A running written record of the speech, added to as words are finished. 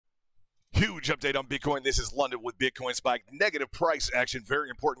Huge update on Bitcoin. This is London with Bitcoin spike. Negative price action. Very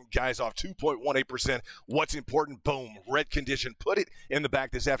important. Guys off 2.18%. What's important? Boom. Red condition. Put it in the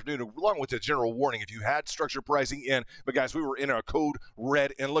back this afternoon along with a general warning if you had structure pricing in. But guys, we were in our code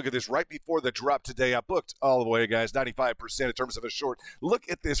red. And look at this. Right before the drop today, I booked all the way, guys, 95% in terms of a short. Look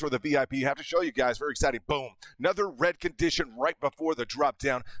at this for the VIP. I have to show you guys. Very exciting. Boom. Another red condition right before the drop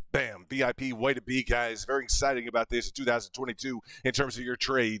down. Bam. VIP. Way to be, guys. Very exciting about this in 2022 in terms of your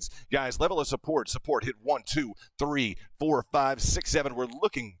trades. Guys, level of support hit 1, 2, 3, 4, 5, 6, 7. We're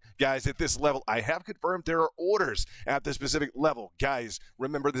looking, guys, at this level. I have confirmed there are orders at this specific level. Guys,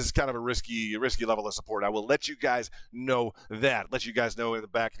 remember, this is kind of a risky level of support. I will let you guys know that. Let you guys know in the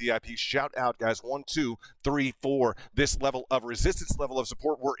back VIP. Shout out, guys. 1, 2, 3, 4. This level of resistance, level of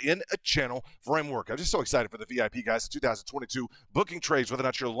support. We're in a channel framework. I'm just so excited for the VIP, guys. 2022 booking trades, whether or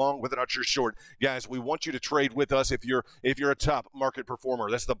not you're long, whether or not you're short. Guys, we want you to trade with us if you're a top market performer.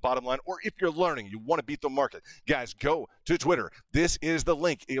 That's the bottom line. Or if you're learning, you want to beat the market. Guys, go to Twitter. This is the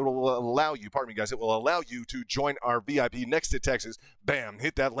link. It will allow you, pardon me, guys, it will allow you to join our VIP next to Texas. Bam,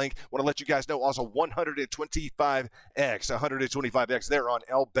 hit that link. Want to let you guys know also 125x there on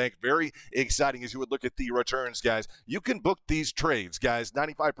LBANK. Very exciting as you would look at the returns, guys. You can book these trades, guys.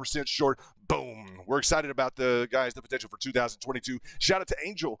 95% short. Boom. We're excited about the potential for 2022. Shout out to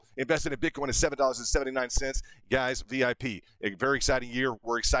Angel, invested in Bitcoin at $7.79. Guys, VIP, a very exciting year.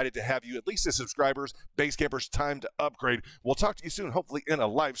 We're excited to have you, at least as subscribers, base campers. Time to upgrade. We'll talk to you soon, hopefully in a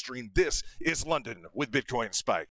live stream. This is London with Bitcoin Spike.